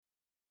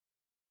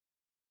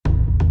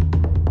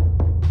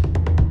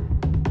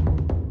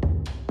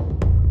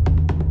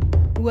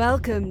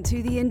Welcome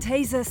to the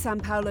Intesa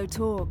Sanpaolo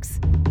Talks.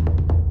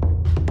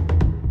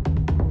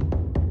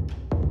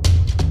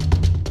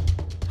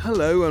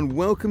 Hello and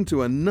welcome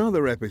to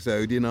another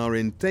episode in our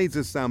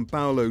Intesa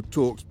Sanpaolo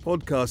Talks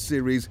podcast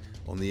series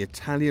on the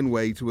Italian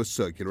way to a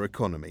circular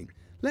economy.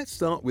 Let's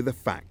start with a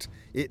fact.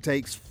 It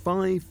takes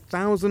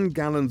 5,000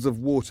 gallons of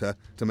water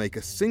to make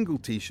a single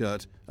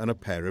t-shirt and a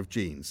pair of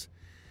jeans.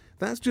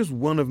 That's just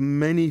one of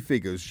many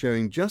figures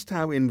showing just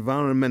how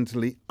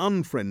environmentally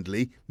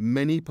unfriendly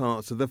many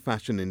parts of the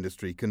fashion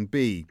industry can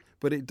be.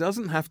 But it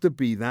doesn't have to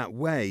be that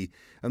way.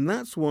 And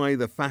that's why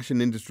the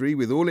fashion industry,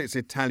 with all its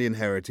Italian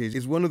heritage,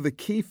 is one of the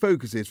key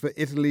focuses for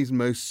Italy's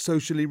most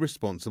socially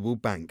responsible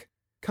bank.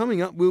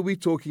 Coming up, we'll be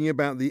talking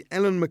about the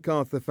Ellen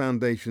MacArthur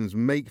Foundation's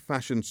Make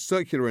Fashion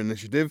Circular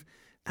initiative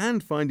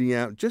and finding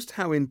out just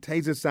how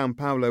Intesa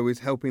Sanpaolo is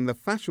helping the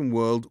fashion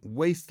world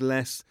waste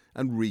less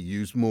and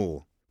reuse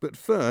more. But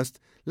first,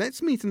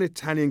 let's meet an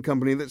Italian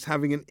company that's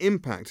having an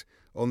impact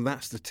on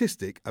that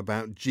statistic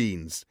about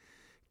jeans.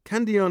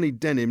 Candiani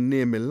Denim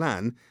near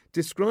Milan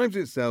describes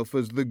itself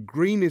as the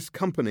greenest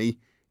company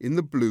in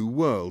the blue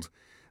world,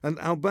 and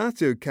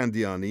Alberto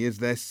Candiani is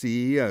their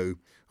CEO.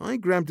 I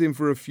grabbed him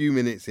for a few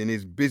minutes in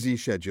his busy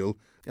schedule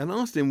and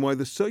asked him why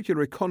the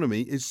circular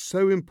economy is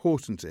so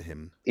important to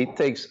him. It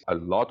takes a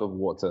lot of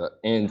water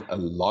and a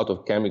lot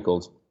of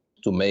chemicals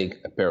to make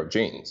a pair of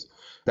jeans.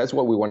 That's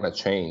what we want to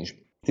change.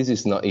 This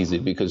is not easy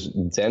because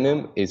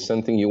denim is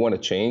something you want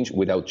to change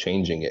without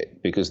changing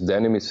it, because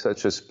denim is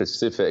such a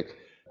specific,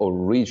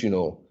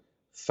 original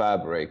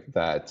fabric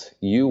that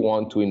you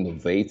want to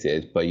innovate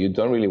it, but you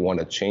don't really want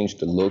to change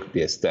the look,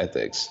 the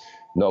aesthetics,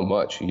 not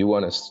much. You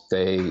want to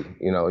stay,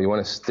 you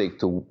want to stick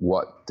to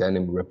what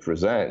denim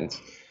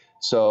represents.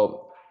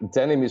 So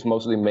denim is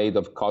mostly made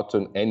of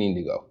cotton and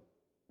indigo.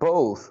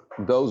 Both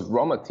those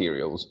raw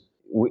materials,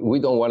 we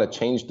don't want to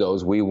change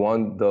those. We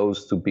want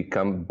those to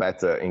become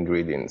better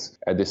ingredients.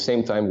 At the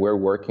same time, we're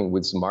working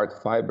with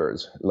smart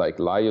fibers like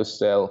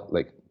lyocell,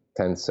 like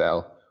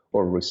tencel,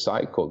 or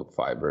recycled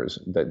fibers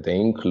that they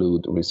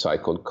include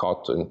recycled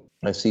cotton.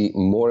 I see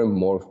more and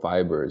more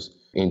fibers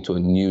into a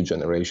new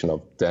generation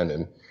of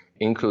denim,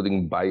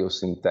 including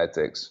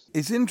biosynthetics.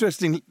 It's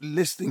interesting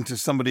listening to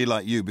somebody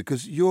like you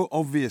because you're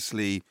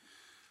obviously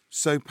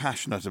so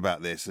passionate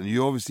about this and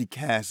you obviously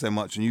care so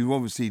much and you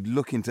obviously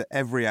look into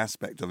every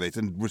aspect of it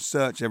and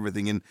research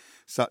everything in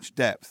such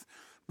depth.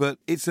 But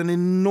it's an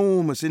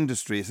enormous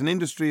industry. It's an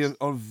industry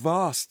of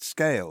vast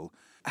scale.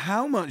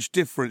 How much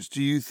difference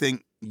do you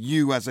think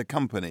you as a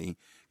company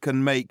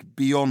can make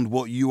beyond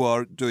what you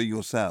are doing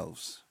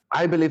yourselves?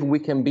 I believe we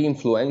can be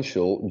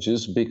influential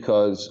just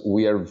because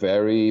we are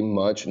very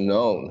much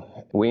known.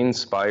 We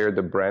inspire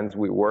the brands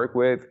we work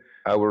with.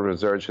 Our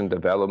research and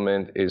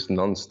development is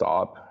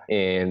nonstop,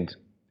 and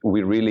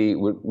we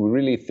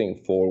really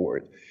think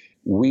forward.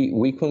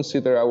 We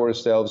consider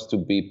ourselves to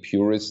be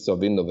purists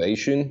of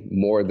innovation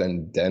more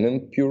than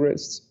denim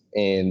purists,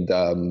 and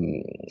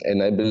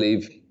I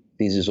believe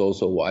this is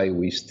also why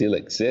we still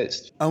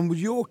exist. And with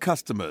your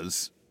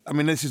customers, I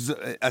mean, this is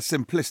a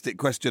simplistic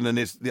question, and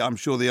I'm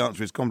sure the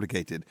answer is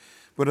complicated,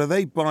 but are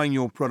they buying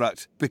your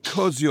product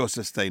because you're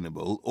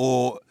sustainable,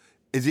 or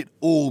is it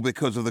all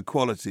because of the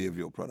quality of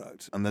your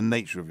product and the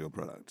nature of your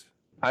product?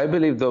 I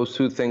believe those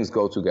two things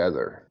go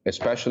together,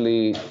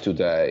 especially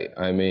today.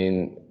 I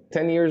mean,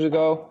 10 years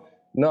ago,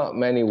 not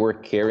many were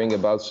caring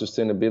about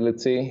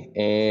sustainability,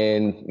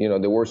 and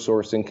they were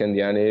sourcing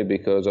Candiani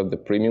because of the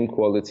premium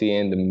quality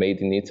and the made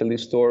in Italy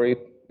story.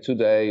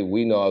 Today,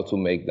 we know how to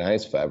make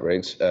nice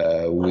fabrics.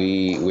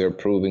 We're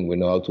proving we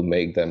know how to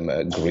make them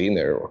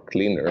greener or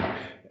cleaner.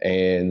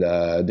 And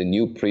the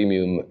new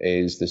premium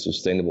is the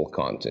sustainable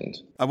content.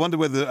 I wonder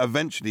whether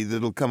eventually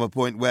there'll come a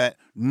point where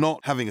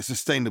not having a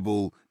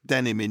sustainable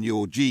denim in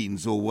your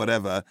jeans or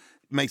whatever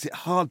makes it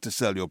hard to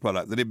sell your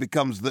product, that it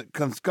becomes that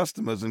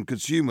customers and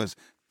consumers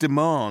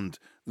demand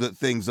that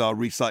things are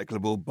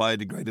recyclable,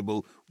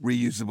 biodegradable,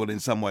 reusable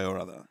in some way or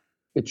other.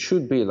 It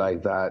should be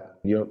like that.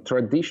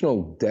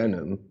 Traditional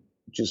denim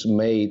just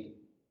made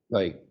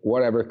like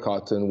whatever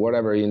cotton,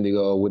 whatever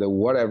indigo, with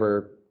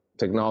whatever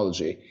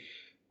technology.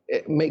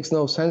 It makes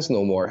no sense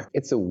no more.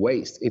 It's a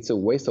waste. It's a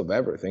waste of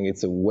everything.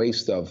 It's a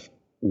waste of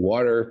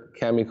water,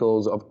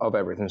 chemicals, of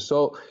everything.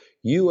 So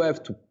you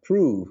have to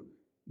prove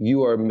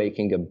you are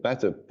making a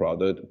better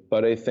product.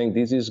 But I think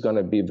this is going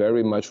to be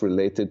very much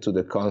related to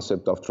the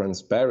concept of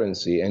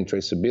transparency and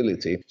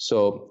traceability.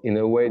 So in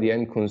a way, the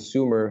end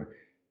consumer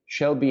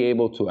shall be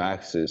able to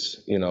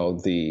access,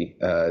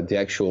 the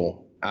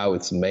actual how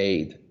it's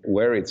made,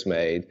 where it's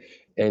made,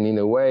 and in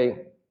a way,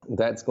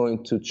 that's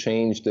going to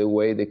change the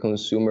way the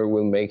consumer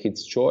will make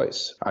its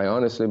choice. I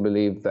honestly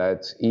believe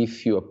that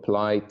if you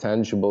apply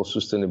tangible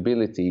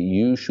sustainability,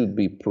 you should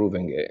be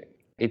proving it.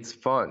 It's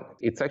fun.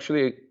 It's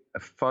actually a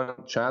fun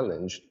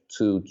challenge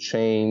to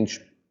change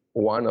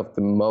one of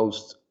the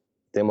most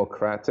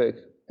democratic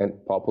and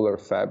popular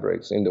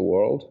fabrics in the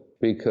world,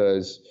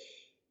 because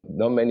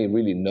not many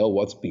really know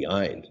what's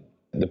behind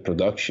the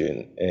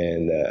production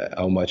and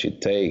how much it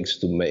takes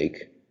to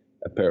make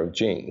a pair of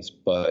jeans.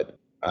 But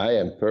I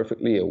am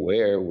perfectly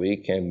aware we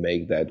can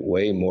make that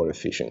way more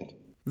efficient.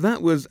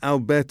 That was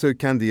Alberto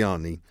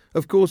Candiani.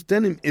 Of course,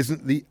 denim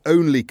isn't the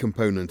only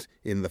component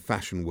in the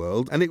fashion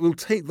world, and it will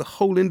take the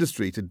whole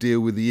industry to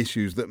deal with the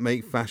issues that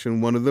make fashion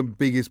one of the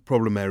biggest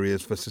problem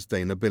areas for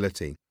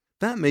sustainability.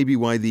 That may be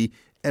why the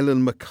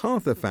Ellen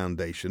MacArthur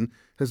Foundation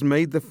has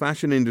made the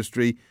fashion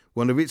industry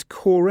one of its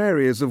core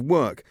areas of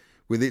work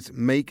with its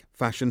Make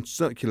Fashion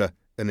Circular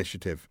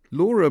initiative.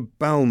 Laura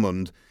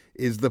Balmond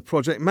is the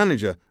project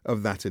manager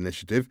of that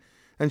initiative,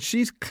 and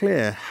she's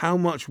clear how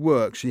much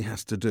work she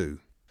has to do.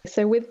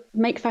 So with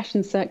Make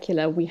Fashion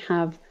Circular, we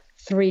have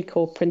 3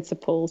 core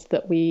principles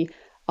that we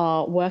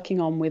are working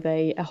on with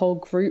a whole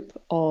group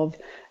of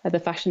the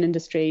fashion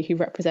industry who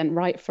represent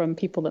right from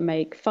people that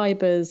make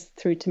fibres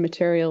through to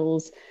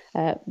materials,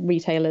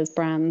 retailers,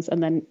 brands,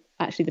 and then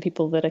actually the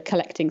people that are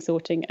collecting,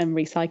 sorting and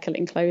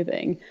recycling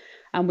clothing.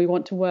 And we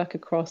want to work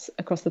across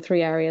the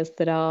 3 areas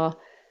that are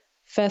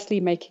firstly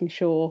making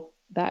sure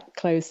that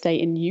clothes stay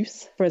in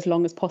use for as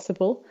long as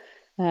possible,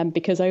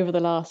 because over the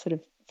last sort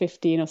of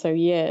 15 or so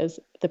years,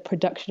 the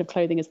production of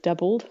clothing has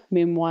doubled.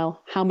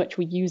 Meanwhile, how much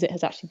we use it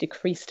has actually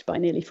decreased by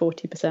nearly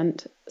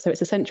 40%. So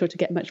it's essential to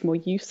get much more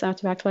use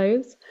out of our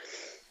clothes.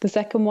 The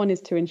second one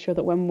is to ensure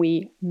that when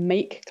we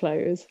make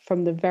clothes,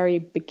 from the very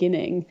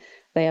beginning,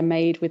 they are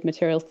made with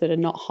materials that are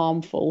not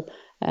harmful,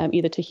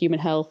 either to human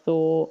health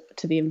or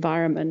to the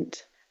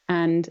environment.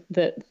 And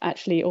that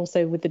actually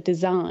also with the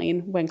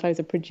design, when clothes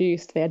are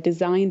produced, they are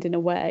designed in a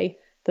way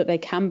that they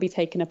can be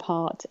taken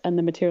apart and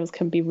the materials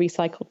can be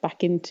recycled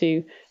back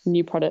into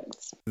new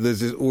products.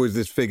 There's always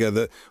this figure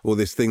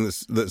this thing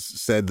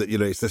that's said that,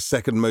 it's the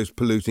second most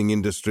polluting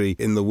industry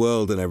in the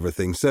world and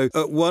everything. So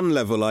at one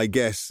level, I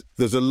guess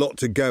there's a lot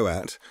to go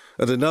at.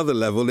 At another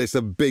level, it's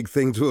a big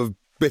thing to have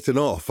bitten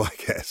off, I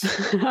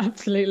guess.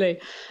 Absolutely.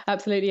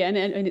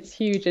 And it's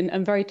huge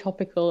and very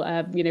topical.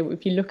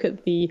 If you look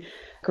at the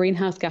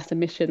greenhouse gas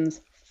emissions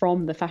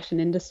from the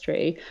fashion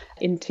industry,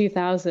 in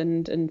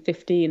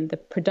 2015, the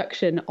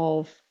production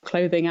of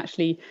clothing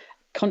actually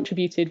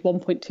contributed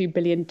 1.2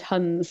 billion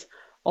tonnes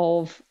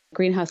of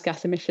greenhouse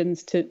gas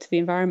emissions to the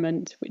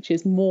environment, which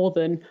is more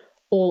than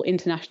all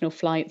international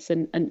flights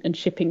and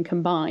shipping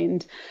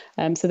combined.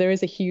 So there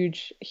is a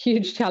huge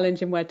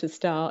challenge in where to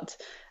start.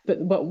 But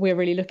what we're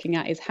really looking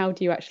at is how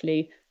do you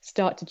actually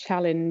start to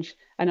challenge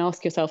and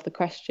ask yourself the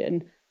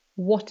question,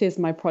 what is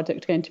my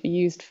product going to be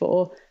used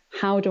for?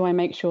 How do I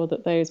make sure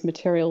that those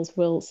materials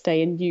will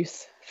stay in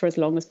use for as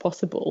long as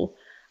possible?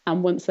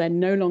 And once they're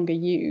no longer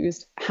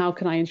used, how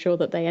can I ensure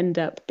that they end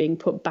up being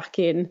put back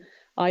in,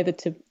 either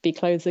to be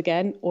clothes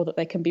again or that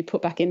they can be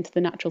put back into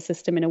the natural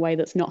system in a way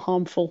that's not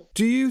harmful?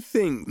 Do you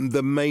think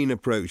the main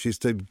approach is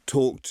to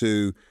talk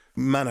to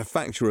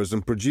manufacturers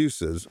and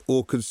producers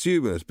or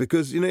consumers?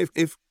 Because,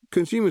 if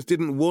consumers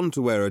didn't want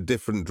to wear a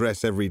different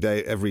dress every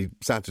day, every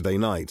Saturday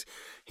night,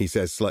 he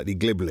says slightly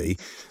glibly,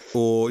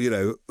 or,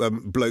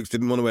 blokes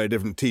didn't want to wear a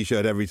different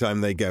T-shirt every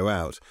time they go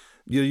out,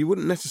 you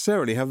wouldn't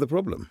necessarily have the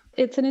problem.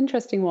 It's an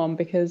interesting one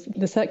because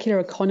the circular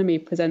economy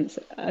presents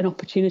an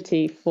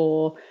opportunity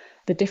for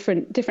the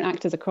different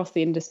actors across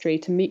the industry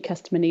to meet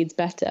customer needs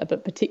better,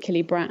 but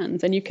particularly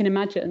brands. And you can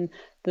imagine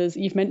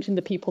you've mentioned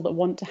the people that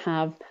want to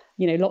have,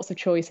 lots of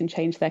choice and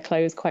change their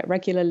clothes quite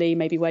regularly,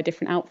 maybe wear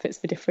different outfits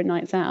for different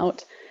nights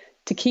out.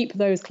 To keep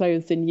those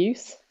clothes in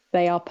use,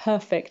 they are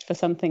perfect for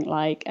something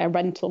like a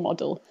rental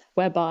model,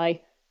 whereby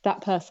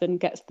that person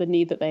gets the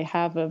need that they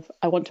have of,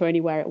 I want to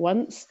only wear it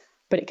once,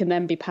 but it can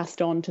then be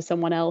passed on to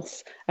someone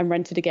else and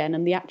rented again.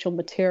 And the actual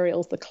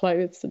materials, the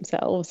clothes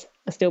themselves,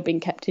 are still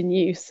being kept in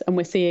use. And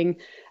we're seeing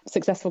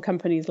successful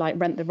companies like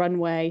Rent the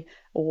Runway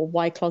or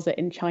Y Closet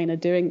in China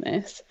doing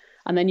this.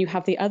 And then you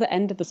have the other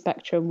end of the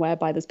spectrum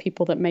whereby there's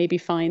people that maybe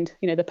find,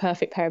 the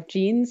perfect pair of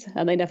jeans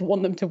and they never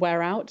want them to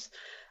wear out.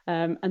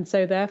 And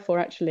so therefore,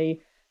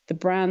 actually, the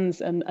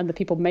brands and the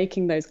people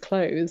making those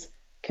clothes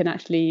can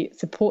actually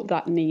support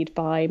that need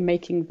by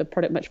making the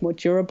product much more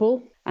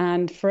durable.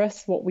 And for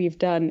us, what we've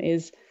done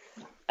is,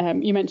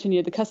 you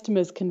mentioned, the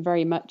customers can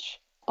very much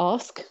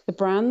ask the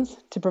brands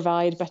to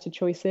provide better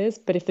choices.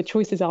 But if the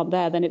choices aren't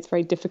there, then it's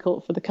very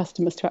difficult for the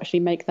customers to actually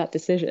make that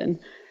decision.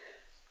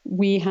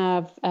 We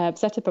have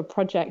set up a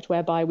project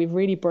whereby we've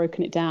really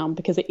broken it down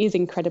because it is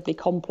incredibly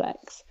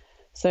complex.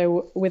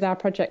 So with our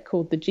project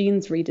called the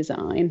Jeans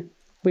Redesign,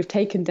 we've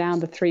taken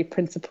down the 3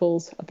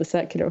 principles of the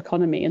circular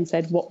economy and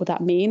said, what would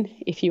that mean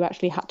if you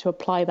actually had to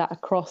apply that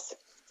across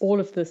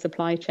all of the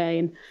supply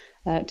chain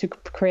to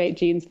create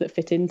jeans that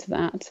fit into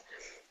that?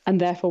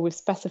 And therefore, we've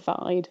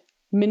specified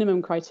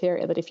minimum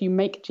criteria that if you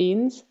make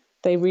jeans,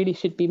 they really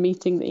should be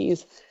meeting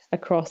these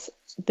across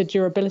the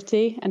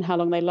durability and how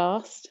long they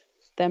last,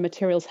 their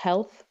materials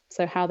health,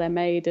 so how they're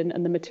made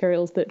and the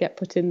materials that get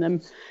put in them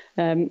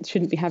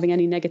shouldn't be having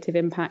any negative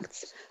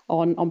impacts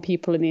on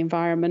people and the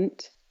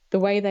environment. The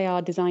way they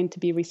are designed to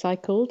be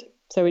recycled,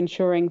 so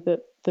ensuring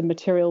that the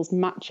materials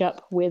match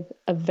up with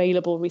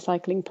available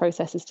recycling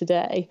processes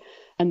today.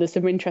 And there's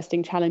some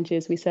interesting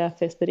challenges we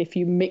surfaced that if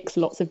you mix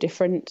lots of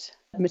different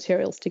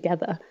materials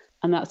together,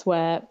 And that's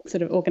where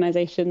sort of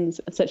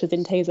organisations such as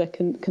Intesa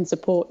can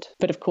support.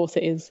 But of course,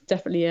 it is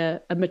definitely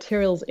a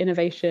materials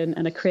innovation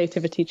and a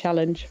creativity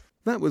challenge.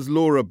 That was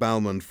Laura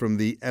Balmond from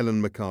the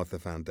Ellen MacArthur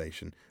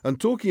Foundation.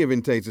 And talking of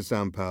Intesa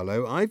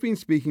Sanpaolo, I've been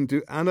speaking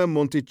to Anna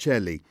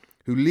Monticelli,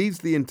 who leads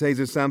the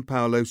Intesa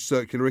Sanpaolo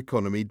Circular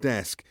Economy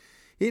Desk.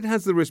 It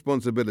has the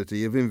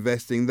responsibility of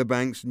investing the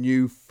bank's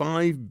new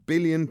 £5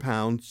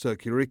 billion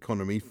Circular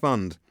Economy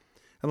Fund.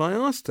 And I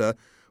asked her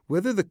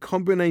whether the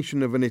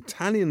combination of an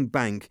Italian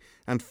bank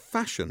and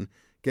fashion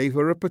gave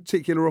her a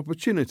particular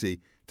opportunity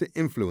to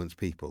influence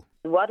people.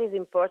 What is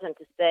important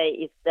to say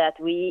is that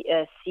we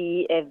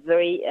see a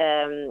very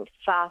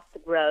fast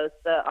growth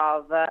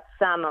of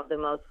some of the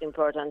most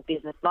important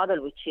business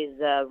model, which is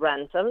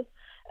rental.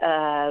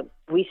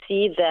 We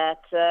see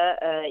that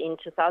in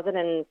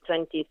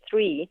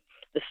 2023,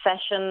 the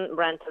fashion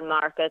rental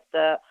market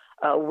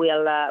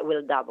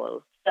will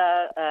double. So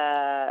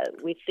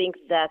we think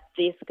that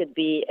this could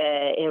be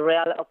a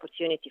real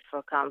opportunity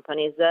for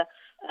companies,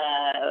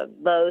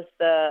 both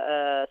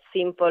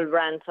simple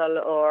rental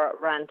or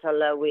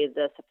rental with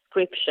a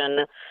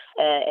subscription.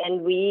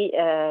 And we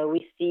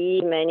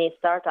see many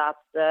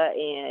startups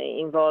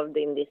involved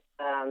in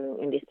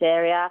this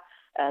area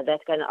that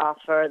can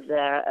offer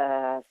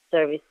their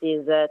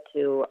services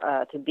to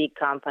big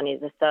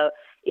companies. So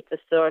it's a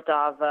sort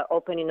of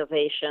open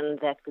innovation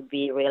that could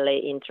be really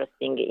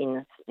interesting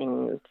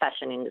in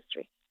fashion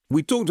industry.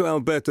 We talked to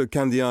Alberto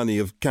Candiani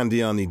of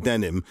Candiani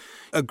Denim.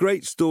 A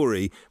great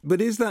story,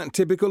 but is that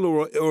typical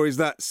or is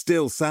that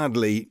still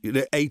sadly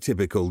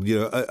atypical?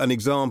 An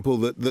example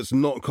that's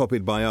not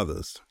copied by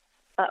others?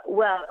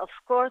 Well, of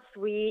course,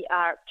 we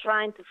are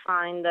trying to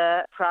find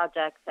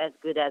projects as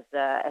good as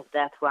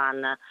that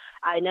one.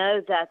 I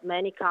know that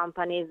many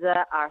companies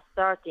are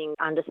starting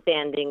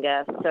understanding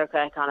a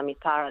circular economy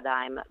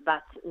paradigm,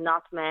 but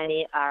not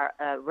many are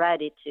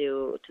ready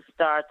to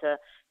start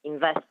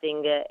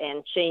investing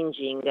and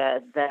changing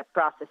their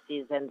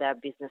processes and their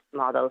business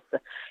models.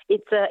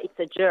 It's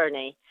a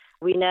journey.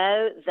 We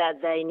know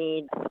that they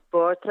need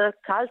support,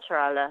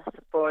 cultural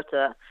support.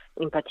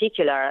 In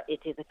particular,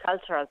 it is a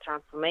cultural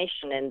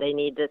transformation, and they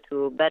need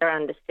to better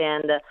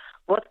understand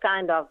what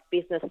kind of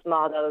business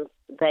models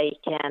they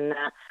can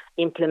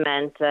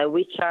implement,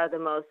 which are the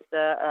most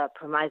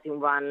promising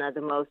one, the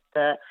most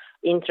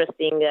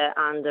interesting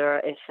under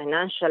a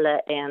financial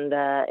and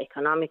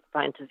economic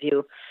point of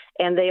view.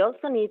 And they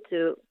also need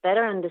to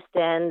better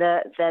understand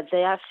that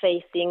they are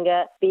facing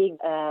big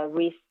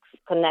risks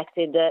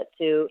connected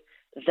to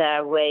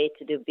their way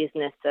to do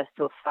business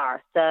so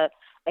far. So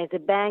as a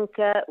bank,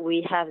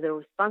 we have the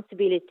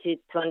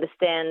responsibility to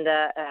understand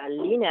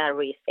linear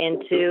risk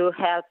and to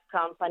help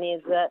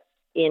companies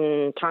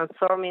in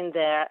transforming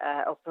their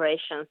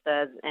operations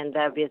and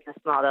their business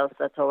models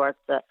towards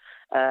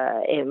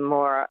a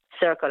more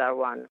circular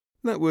one.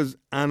 That was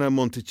Anna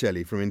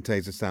Monticelli from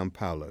Intesa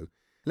Sanpaolo.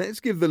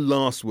 Let's give the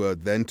last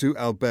word then to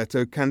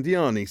Alberto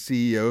Candiani,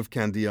 CEO of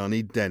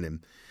Candiani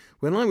Denim.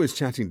 When I was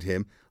chatting to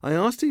him, I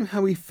asked him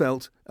how he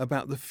felt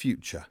about the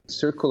future.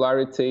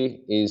 Circularity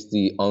is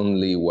the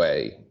only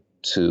way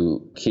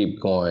to keep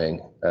going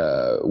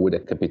with a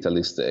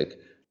capitalistic.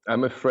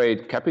 I'm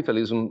afraid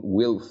capitalism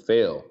will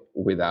fail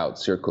without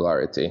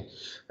circularity.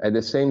 At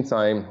the same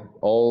time,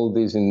 all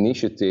these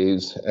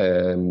initiatives,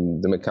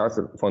 the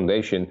MacArthur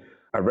Foundation,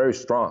 are very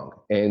strong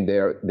and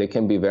they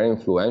can be very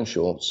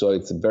influential. So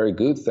it's a very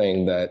good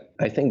thing that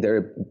I think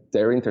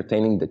they're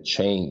entertaining the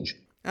change.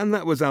 And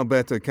that was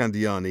Alberto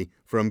Candiani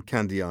from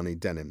Candiani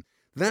Denim.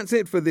 That's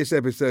it for this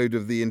episode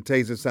of the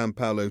Intesa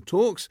Sanpaolo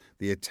Talks,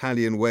 the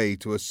Italian way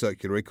to a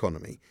circular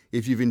economy.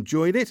 If you've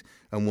enjoyed it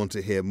and want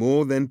to hear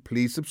more, then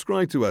please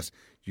subscribe to us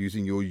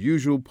using your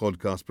usual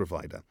podcast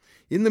provider.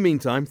 In the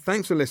meantime,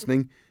 thanks for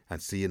listening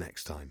and see you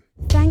next time.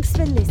 Thanks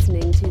for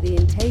listening to the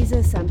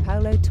Intesa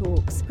Sanpaolo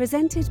Talks,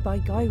 presented by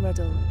Guy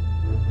Ruddle.